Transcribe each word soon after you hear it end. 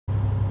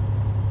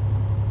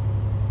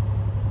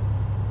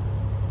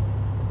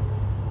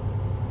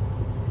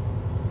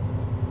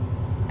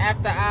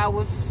after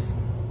hours.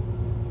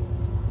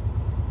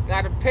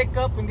 Gotta pick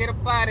up and get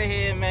up out of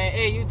here, man.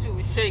 Hey, YouTube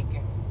is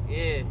shaking.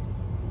 Yeah,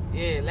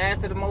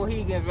 last of the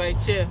Mohegans right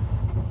here.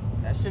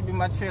 That should be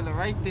my trailer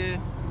right there.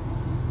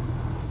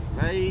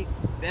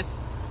 That's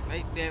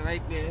right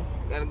there.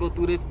 Gotta go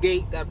through this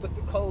gate, gotta put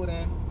the code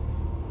in.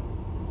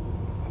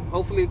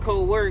 Hopefully the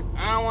code work.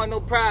 I don't want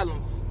no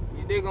problems.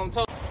 You dig what I'm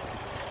talking?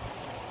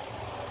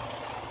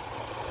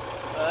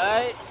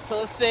 Alright,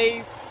 so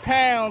say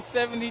pound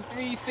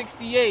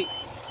 73.68.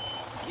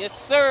 Yes,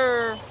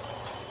 sir.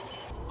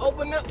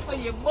 Open up for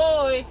your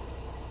boy.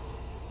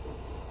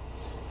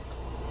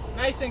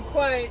 Nice and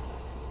quiet.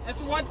 That's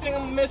one thing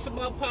I'm gonna miss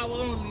about Power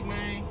Only,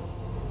 man.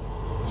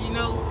 You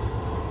know,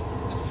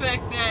 it's the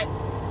fact that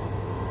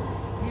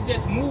you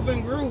just move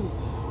and groove.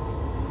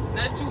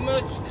 Not too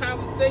much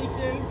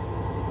conversation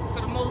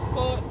for the most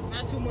part.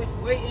 Not too much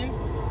waiting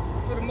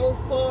for the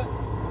most part.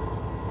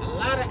 A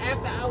lot of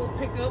after hour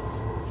pickups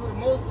for the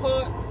most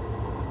part.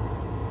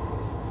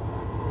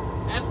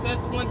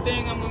 That's one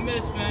thing I'm gonna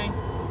miss, man.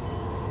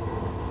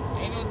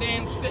 Ain't no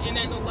damn sitting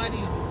at nobody's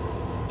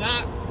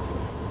dock.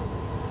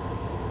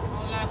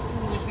 All that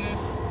foolishness.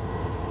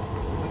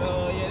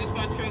 But yeah, this is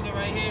my trailer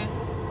right here.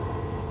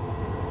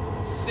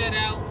 Set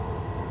out.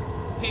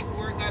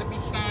 Paperwork gotta be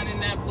signed in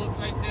that book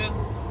right there.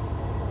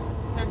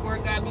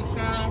 Paperwork gotta be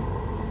signed.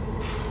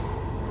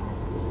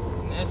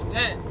 And that's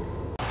that.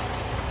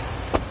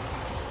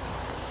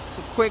 It's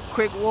a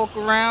quick walk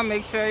around,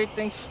 make sure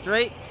everything's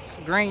straight. It's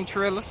a grain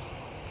trailer.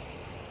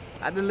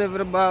 I delivered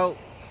about,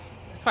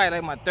 it's probably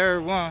like my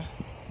third one.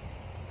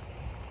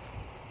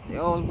 They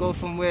always go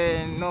somewhere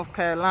in North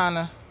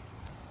Carolina.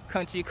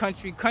 Country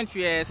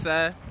ass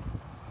side.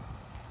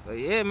 But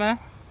yeah, man.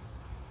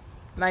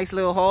 Nice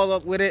little haul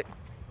up with it.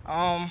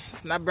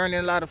 It's not burning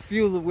a lot of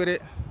fuel with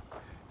it.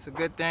 It's a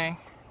good thing.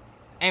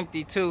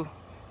 Empty too.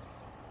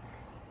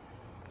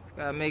 Just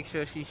gotta make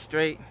sure she's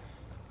straight.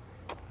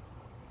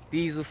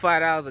 Diesel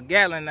 $5 a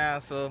gallon now,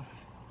 so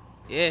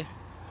yeah.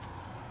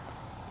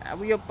 Now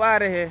we up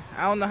out of here.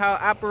 I don't know how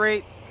to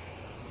operate.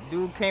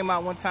 Dude came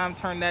out one time,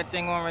 turned that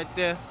thing on right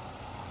there,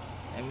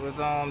 and was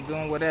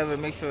doing whatever,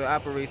 make sure it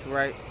operates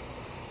right.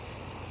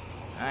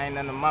 I ain't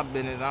none of my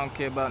business. I don't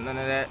care about none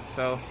of that.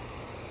 So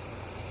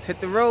let's hit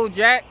the road,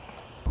 Jack.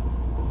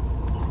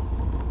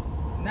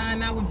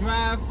 9-hour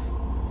drive.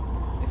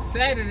 It's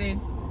Saturday,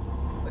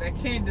 but I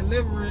can't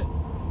deliver it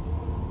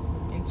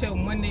until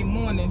Monday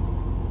morning.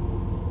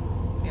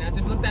 And I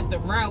just looked at the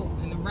route,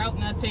 and the route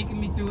not taking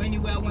me through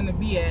anywhere I want to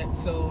be at.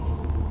 So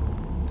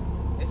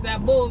it's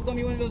that bull. It's gonna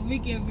be one of those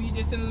weekends where you're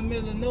just in the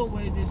middle of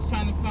nowhere, just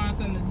trying to find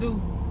something to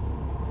do.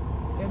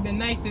 It'd been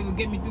nice if it would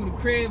get me through the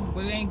crib,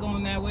 but it ain't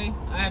going that way.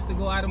 I have to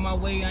go out of my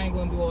way. I ain't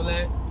gonna do all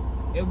that.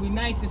 It would be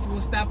nice if it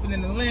was stopping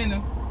in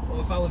Atlanta, or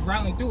if I was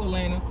routing through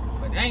Atlanta,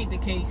 but that ain't the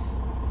case.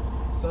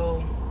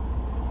 So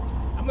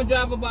I'm gonna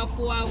drive about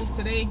 4 hours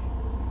today,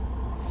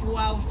 4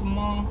 hours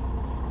tomorrow,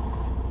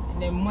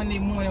 and then Monday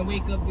morning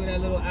wake up, do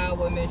that little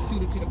hour, and then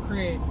shoot it to the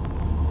crib,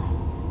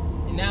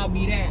 and that'll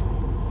be that.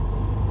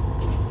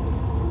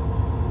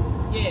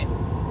 Yeah,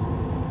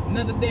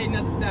 another day,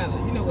 another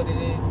dollar. You know what it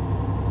is.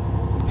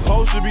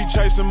 Supposed to be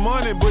chasing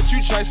money, but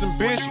you chasing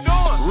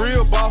bitches.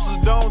 Real bosses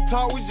don't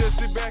talk, we just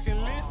sit back and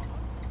listen.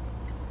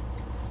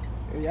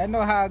 Yeah, I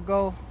know how it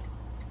go.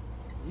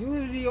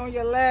 Usually on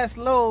your last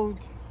load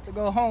to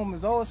go home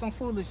is always some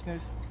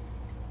foolishness.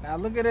 Now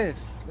look at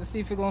this. Let's see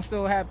if it's gonna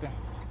still happen.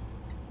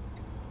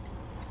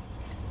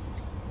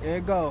 There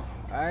you go.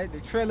 Alright, the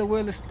trailer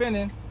wheel is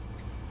spinning.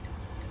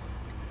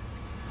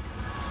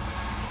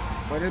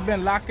 But it's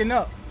been locking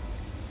up.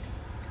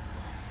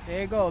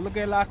 There you go, look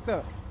at it locked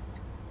up.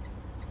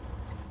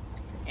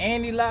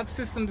 Anti-lock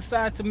system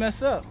decides to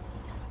mess up.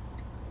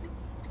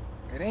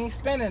 It ain't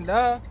spinning,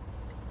 dog.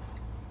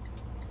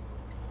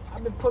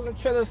 I've been pulling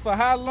trailers for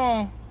how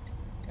long,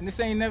 and this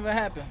ain't never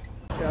happened.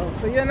 Yo,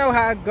 so you know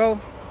how it go.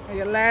 On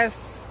your last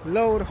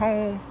load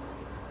home,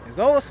 there's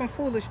always some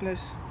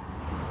foolishness.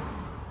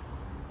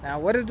 Now,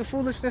 what is the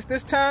foolishness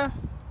this time?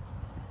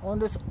 On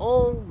this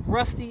old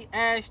rusty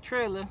ass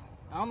trailer,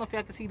 I don't know if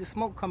y'all can see the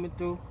smoke coming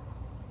through,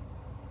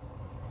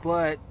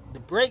 but the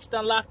brakes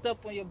done locked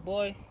up on your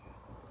boy.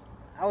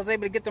 I was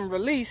able to get them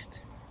released,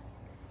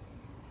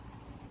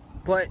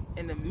 but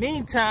in the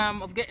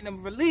meantime of getting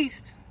them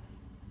released,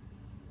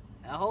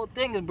 that whole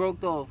thing is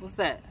broke off. What's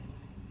that?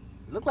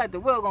 It looks like the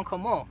wheel gonna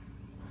come off.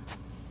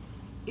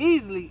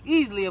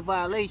 Easily a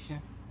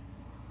violation.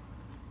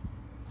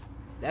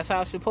 That's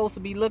how it's supposed to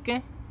be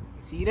looking.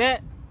 See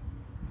that?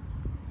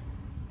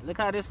 Look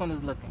how this one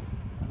is looking.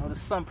 I know the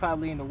sun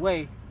probably in the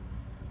way.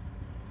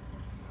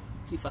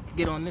 See if I can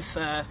get on this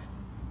side.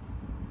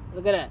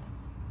 Look at that.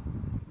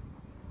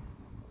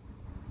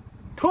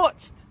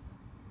 Torched.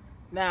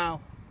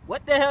 Now,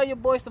 what the hell your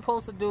boy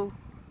supposed to do?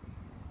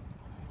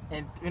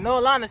 And in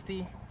all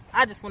honesty,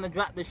 I just want to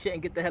drop this shit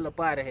and get the hell up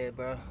out of here,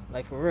 bro.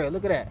 Like, for real.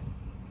 Look at that.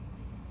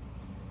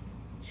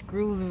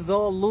 Screws is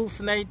all loose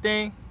and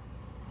everything.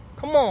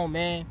 Come on,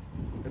 man.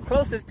 The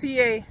closest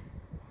TA,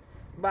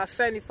 about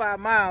 75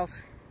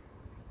 miles.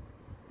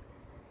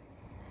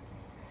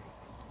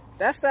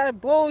 That's that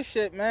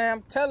bullshit, man.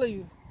 I'm telling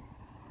you,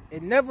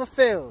 it never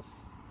fails.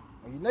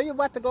 When you know you're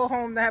about to go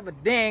home to have a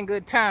damn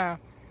good time,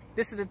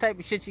 this is the type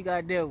of shit you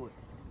gotta deal with.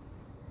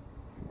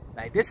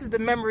 Like, this is the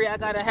memory I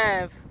gotta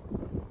have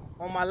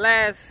on my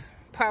last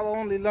power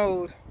only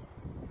load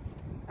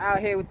out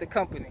here with the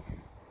company.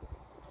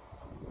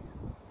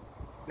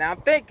 Now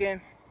I'm thinking,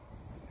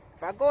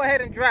 if I go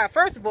ahead and drive,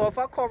 first of all, if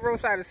I call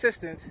roadside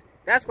assistance,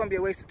 that's gonna be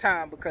a waste of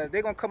time, because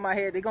they're gonna come out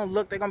here, they're gonna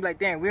look, they're gonna be like,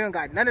 damn, we don't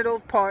got none of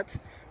those parts,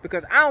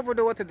 because I don't even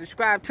know what to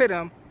describe to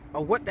them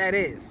or what that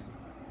is.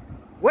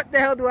 What the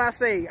hell do I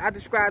say? I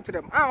describe to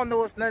them. I don't know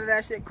what's none of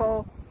that shit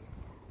called,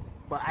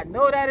 but I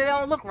know that it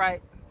don't look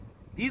right.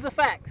 These are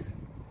facts.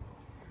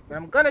 What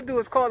I'm gonna do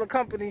is call the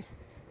company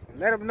and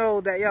let them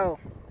know that, yo,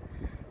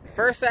 the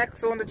first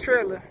axle on the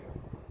trailer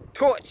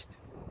torched.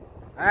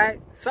 Alright,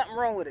 something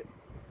wrong with it.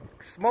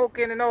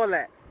 Smoking and all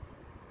that.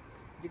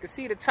 You can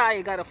see the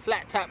tire got a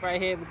flat top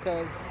right here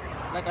because,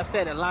 like I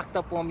said, it locked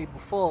up on me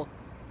before,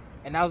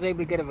 and I was able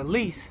to get a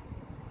release.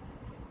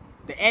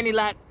 The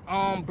anti-lock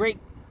brake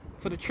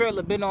for the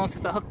trailer been on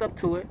since I hooked up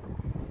to it,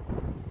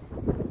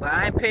 but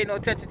I ain't paying no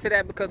attention to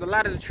that because a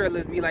lot of the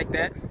trailers be like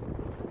that.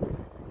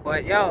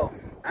 But yo,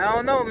 I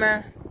don't know,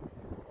 man.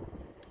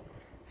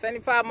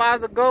 75 miles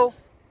to go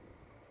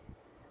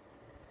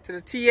to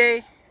the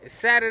TA. It's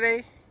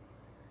Saturday.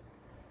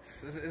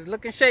 It's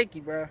looking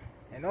shaky, bro.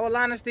 In all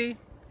honesty,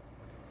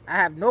 I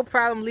have no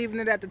problem leaving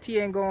it at the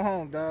TA and going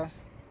home, dog.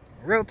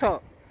 Real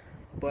talk.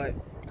 But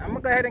I'm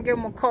gonna go ahead and give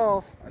them a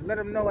call and let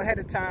them know ahead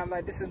of time,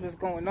 like, this is what's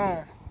going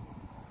on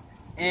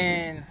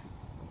and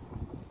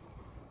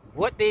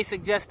what they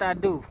suggest I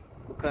do,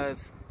 because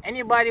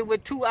anybody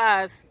with two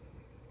eyes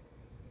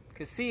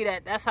can see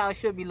that that's how it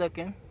should be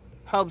looking.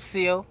 Hub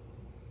seal,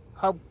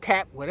 hub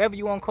cap, whatever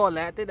you want to call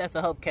that. I think that's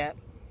a hub cap.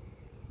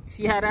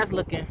 See how that's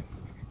looking?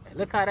 And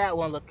look how that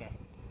one looking.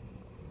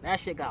 That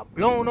shit got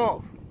blown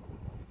off.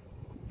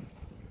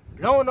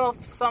 Blown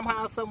off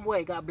somehow, some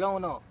way. Got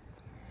blown off.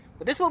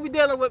 But this is what we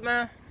dealing with,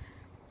 man.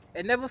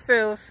 It never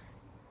fails.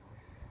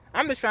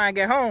 I'm just trying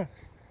to get home.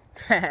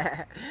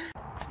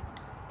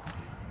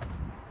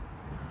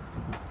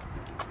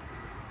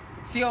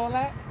 See all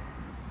that?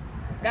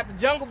 Got the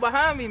jungle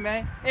behind me,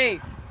 man. Hey,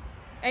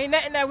 ain't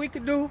nothing that we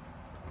could do.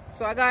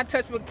 So I got in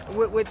touch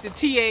with the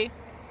TA.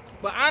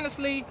 But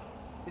honestly,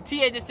 the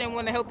TA just didn't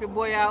want to help your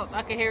boy out.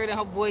 I could hear it in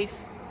her voice.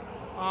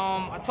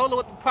 I told her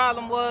what the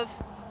problem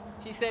was.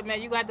 She said,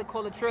 man, you got to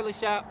call the trailer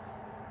shop.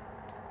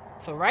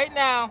 So right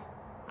now,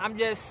 I'm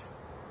just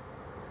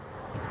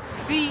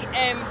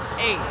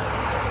CMA.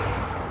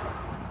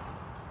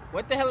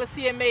 What the hell a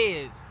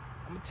CMA is?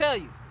 I'm going to tell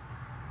you.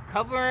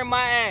 Covering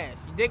my ass.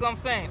 You dig what I'm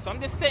saying? So I'm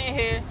just sitting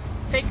here,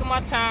 taking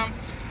my time.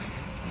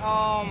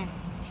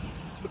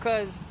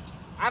 Because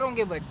I don't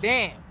give a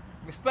damn.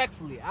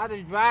 Respectfully, I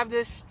just drive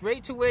this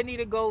straight to where it need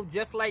to go,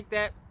 just like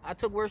that. I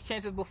took worse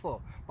chances before,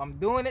 but I'm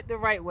doing it the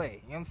right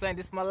way. You know what I'm saying?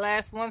 This is my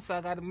last one, so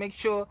I got to make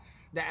sure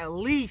that at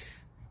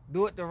least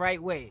do it the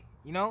right way.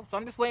 You know? So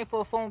I'm just waiting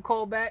for a phone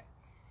call back,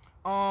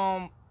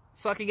 so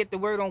I can get the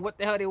word on what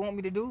the hell they want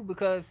me to do,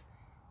 because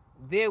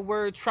their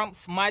word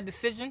trumps my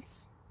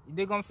decisions. You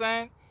dig what I'm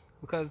saying?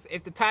 Because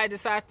if the tire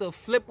decides to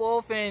flip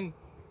off and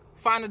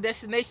find a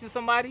destination to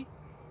somebody,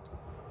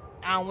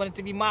 I don't want it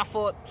to be my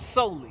fault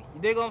solely.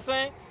 You dig what I'm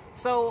saying?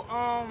 So,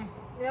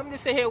 yeah, I'm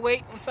just sitting here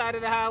waiting on the side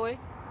of the highway.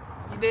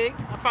 You dig?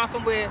 I found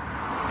somewhere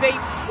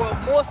safe, well,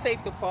 more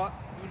safe to park.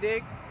 You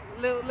dig?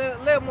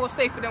 Little more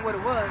safer than what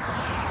it was.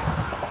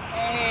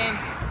 And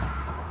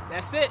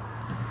that's it.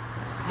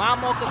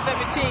 Mocha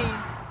 17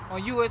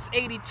 on US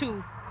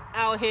 82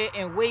 out here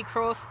in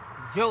Waycross,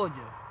 Georgia.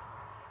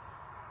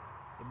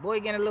 The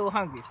boy getting a little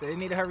hungry, so they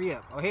need to hurry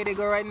up. Oh, here they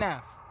go right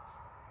now.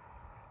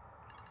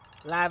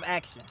 Live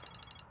action.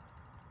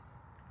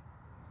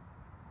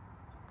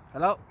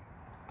 Hello?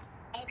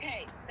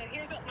 Okay, so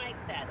here's what Mike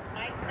said.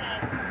 Mike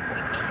said, we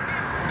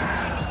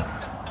need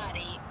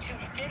somebody to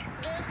fix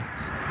this.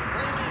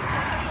 We need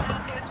somebody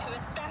out there to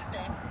assess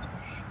it.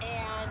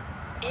 And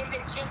if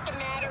it's just a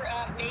matter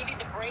of maybe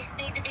the brakes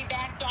need to be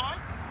backed off,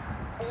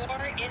 or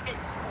if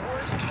it's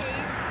worst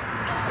case,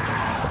 the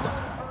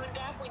sun's burned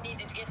up, we need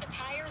to get the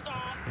tires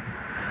off.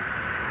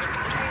 If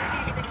the tires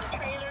need to be in the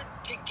trailer,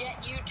 to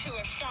get you to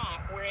a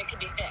shop where it can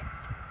be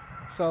fixed.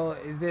 So,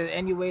 is there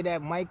any way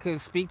that Mike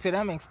could speak to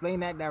them and explain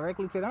that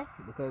directly to them?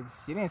 Because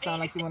she didn't sound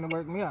like she wanted to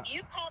work me up.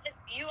 You called the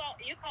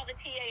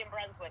TA in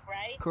Brunswick,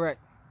 right? Correct.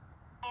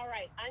 All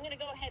right. I'm going to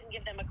go ahead and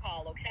give them a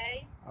call,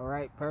 okay? All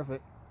right,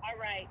 perfect. All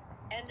right.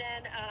 And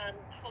then,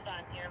 hold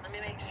on here. Let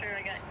me make sure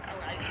I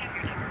have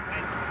your number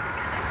right.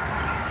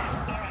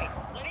 All right.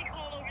 Let me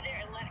call over there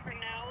and let her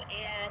know.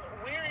 And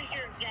where is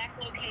your exact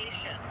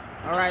location?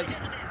 All right.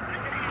 I'm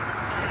gonna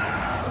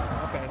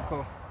have Okay,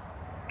 cool.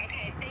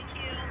 Okay, thank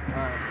you.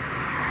 All right.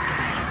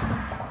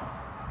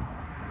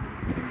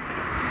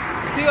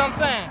 See what I'm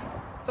saying?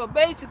 So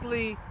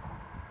basically,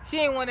 she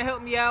ain't want to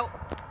help me out.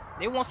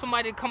 They want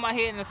somebody to come out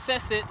here and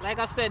assess it. Like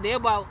I said, they're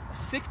about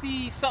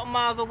 60-something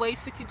miles away,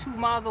 62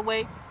 miles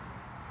away.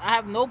 I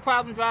have no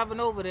problem driving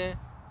over there.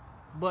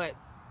 But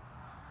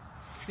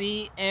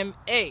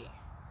CMA.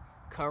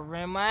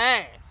 Covering my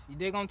ass. You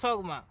dig what I'm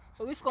talking about?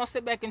 So we just gonna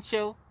sit back and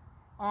chill.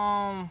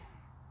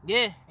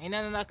 Yeah, ain't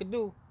nothing I could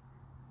do.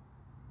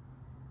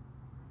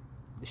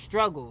 The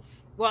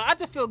struggles. Well, I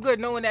just feel good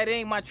knowing that it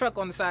ain't my truck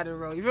on the side of the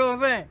road. You feel what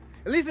I'm saying?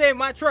 At least it ain't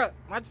my truck.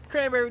 My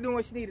cranberry doing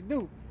what she need to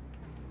do.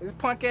 This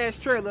punk ass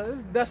trailer.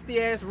 This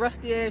dusty ass,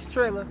 rusty ass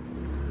trailer.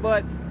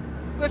 But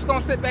we're just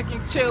gonna sit back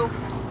and chill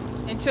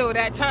until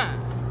that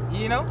time.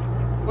 You know?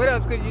 What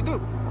else could you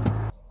do?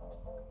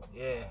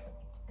 Yeah.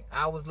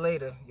 Hours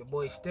later, your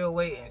boy's still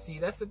waiting. See,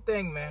 that's the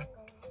thing, man.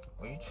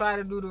 When you try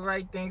to do the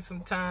right thing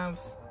sometimes,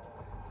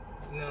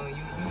 you know,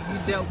 you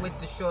dealt with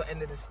the short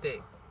end of the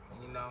stick,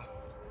 you know.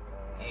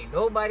 Ain't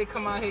nobody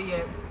come out here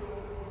yet.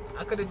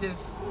 I could have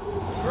just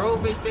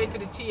drove it straight to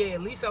the TA.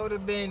 At least I would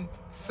have been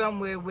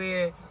somewhere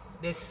where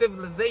there's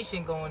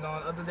civilization going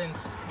on other than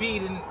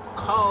speeding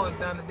cars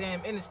down the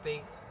damn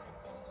interstate.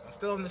 I'm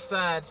still on the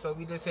side, so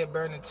we just here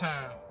burning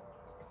time.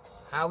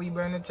 How we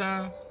burning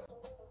time?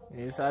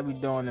 Yes, I be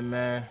doing it,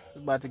 man.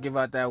 We about to give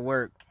out that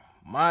work.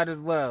 Might as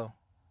well.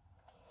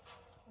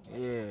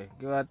 Yeah,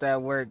 give out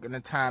that work in the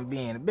time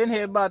being. I've been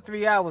here about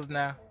 3 hours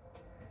now.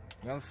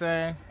 You know what I'm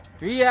saying?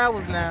 3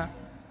 hours now.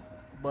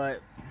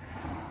 But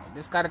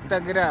just gotta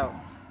thug it out.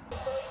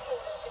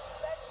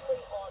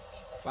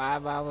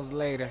 5 hours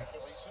later.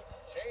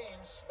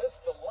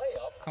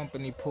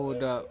 Company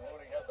pulled up.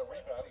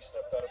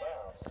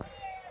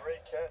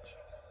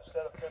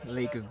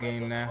 Lakers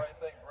game now.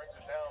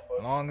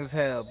 Long as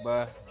hell,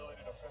 bro.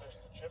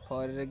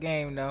 Part of the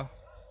game, though.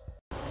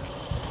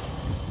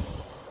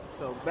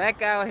 So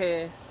back out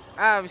here,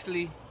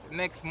 obviously, the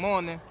next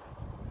morning.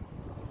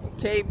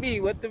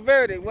 KB, what the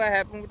verdict? What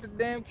happened with the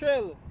damn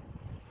trailer?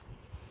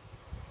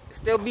 It's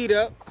still beat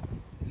up.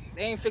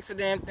 They ain't fixed a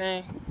damn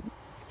thing.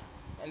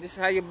 And this is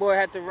how your boy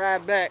had to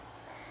ride back.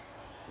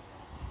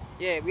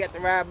 Yeah, we had to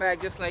ride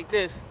back just like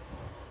this.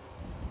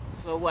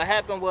 So what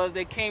happened was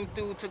they came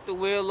through, took the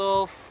wheel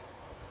off,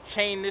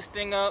 chained this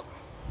thing up,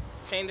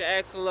 chained the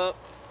axle up,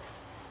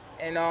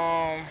 and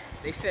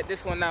they set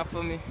this one out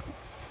for me.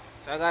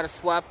 So I gotta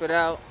swap it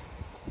out.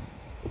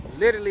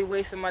 Literally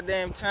wasting my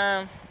damn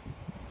time.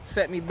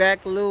 Set me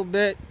back a little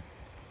bit,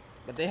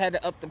 but they had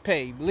to up the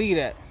pay. Believe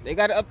that. They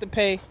gotta up the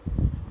pay.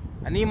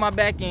 I need my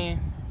back end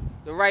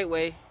the right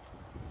way.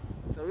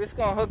 So we're just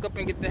gonna hook up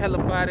and get the hell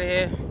up out of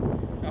here.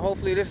 And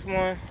hopefully this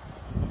one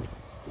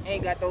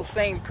ain't got those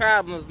same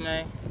problems,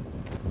 man.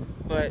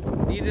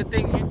 But these are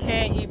things you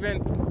can't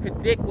even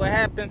predict what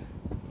happened.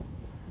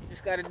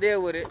 Just gotta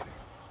deal with it.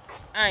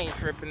 I ain't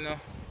tripping though.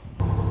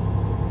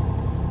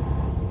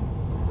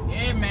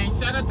 Yeah, man,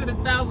 shout out to the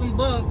 1,000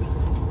 bucks.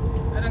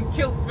 I done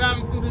killed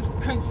driving through this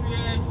country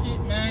ass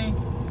shit, man.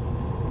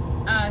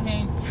 Out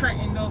here in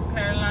Trenton, North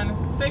Carolina.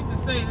 Safe to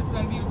say this is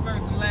gonna be the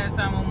first and last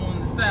time I'm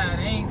on the side.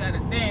 They ain't got a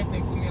damn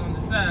thing for me on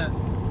the side.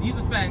 These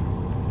are facts.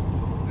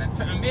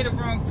 And I made a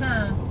wrong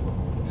turn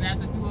and I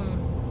had to do a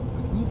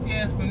goofy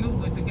ass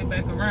maneuver to get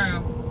back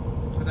around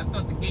because I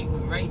thought the gate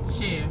was right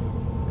here.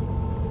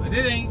 But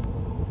it ain't. So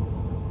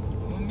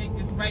I'm gonna make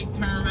this right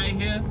turn right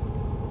here.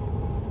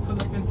 Pull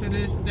up into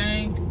this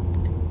thing.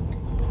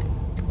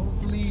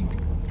 Hopefully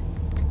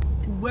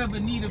whoever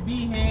need to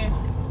be here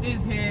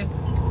is here.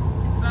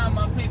 Sign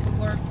my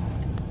paperwork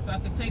so I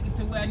can take it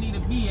to where I need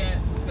to be at,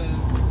 because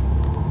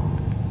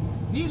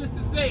needless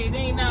to say, it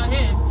ain't out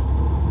here.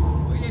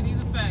 But yeah, these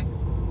are facts.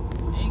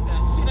 They ain't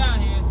got shit out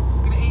here.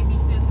 Look at the AB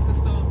State Liquor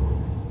Store.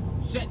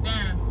 Shut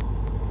down.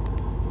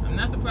 I'm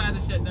not surprised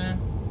it shut down.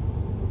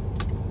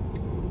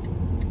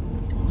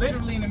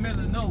 Literally in the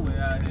middle of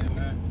nowhere out here,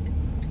 man.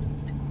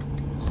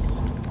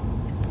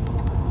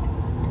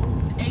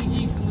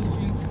 AG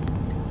Solutions.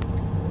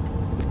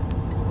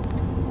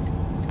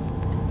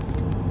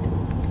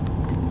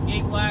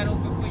 Gate wide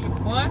open for your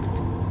boy.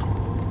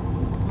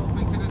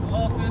 Open to this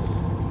office.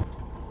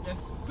 Yes,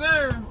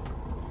 sir.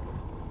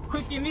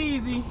 Quick and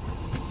easy.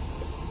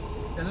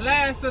 The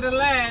last of the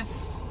last.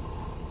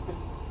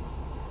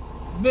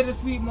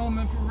 Bittersweet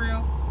moment for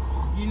real.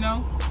 You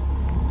know?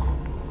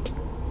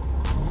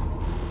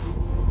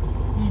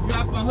 These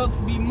dropping hooks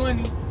be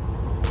money.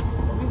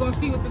 We're gonna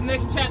see what the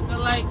next chapter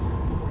like.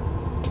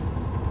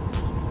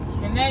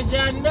 And as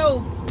y'all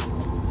know,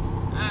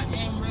 I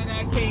am Red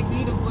Eye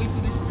KB, the voice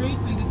of the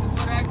streets, and this is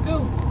what I do.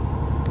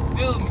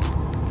 Feel me?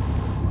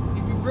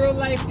 If you're real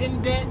life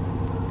in debt,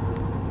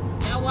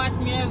 y'all watch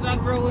me as I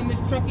grow in this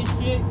trucking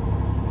shit,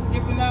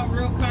 giving out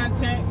real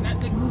content, not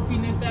the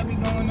goofiness that be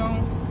going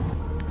on.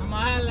 I'ma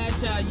highlight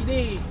y'all, you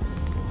did.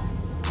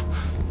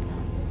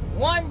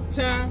 One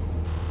time.